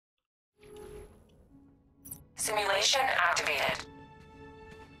Simulation activated.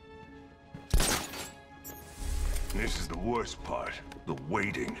 This is the worst part. The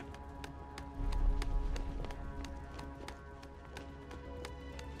waiting.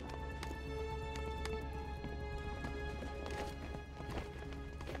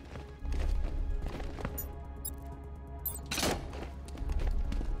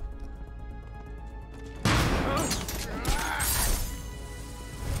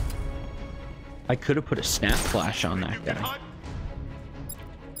 I could have put a snap flash on that guy.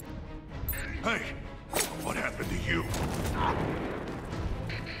 Hey, what happened to you?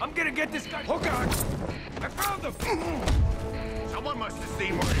 I'm gonna get this guy. Oh God! I found him. Someone must have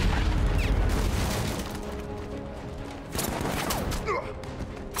seen one.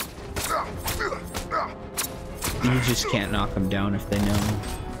 You just can't knock them down if they know.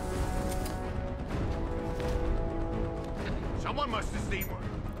 Someone must have seen one.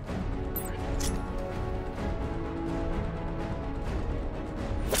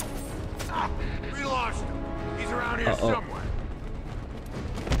 We lost him. He's around here somewhere.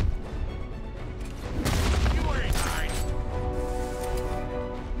 You ain't hiding.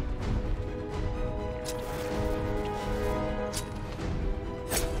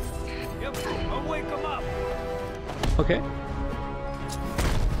 Yep, I'll wake him up. Okay. What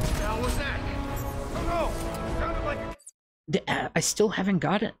the hell was that? Oh no! Sounded like I still haven't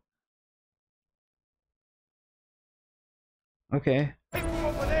got it. Okay. people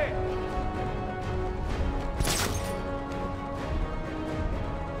over there.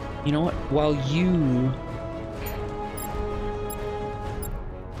 You know what? While you...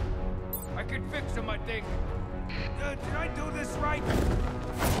 I can fix him, I think. Did I do this right?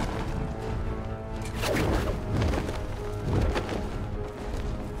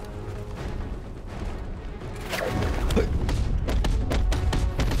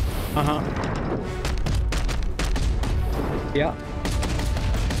 Uh-huh. Yeah.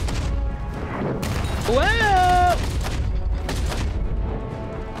 Whoa!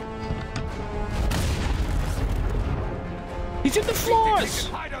 He's in the floors!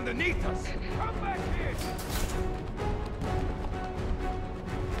 Hide underneath us. Come back here.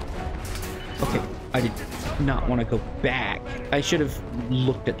 Okay, I did not want to go back. I should have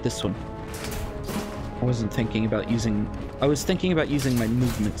looked at this one. I wasn't thinking about using... I was thinking about using my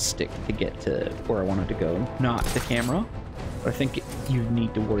movement stick to get to where I wanted to go, not the camera. But I think you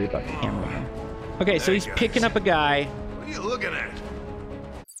need to worry about the camera now. Okay, so he's picking up a guy. What are you looking at?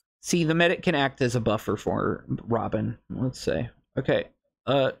 See, the medic can act as a buffer for Robin, let's say. Okay,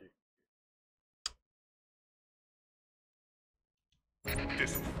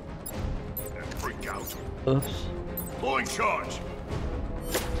 This one. That freak out. oops. Pulling charge.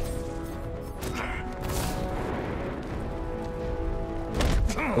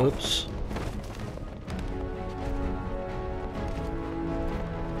 Oops.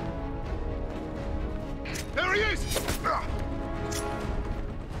 There he is!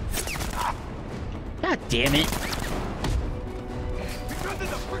 God damn it. He's under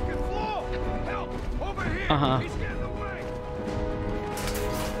the freaking floor. Help! Over here. Uh-huh. He's getting away.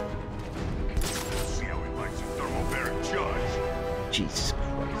 See how he likes a thermobaric charge. Jesus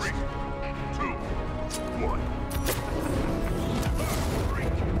Christ. 3, 2, 1.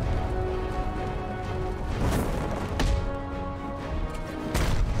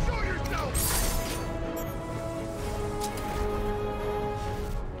 Show yourself!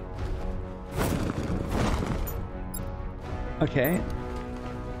 Okay.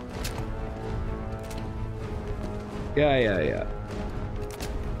 Yeah.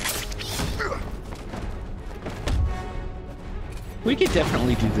 We could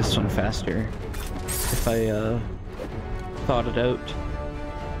definitely do this one faster if I thought it out.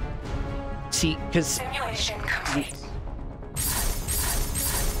 See, because Simulation complete.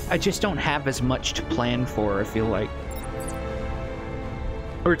 I just don't have as much to plan for, I feel like.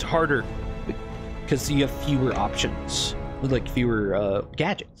 Or it's harder because you have fewer options, like fewer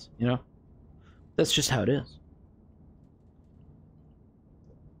gadgets, you know? That's just how it is.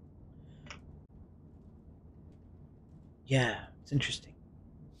 Yeah, it's interesting.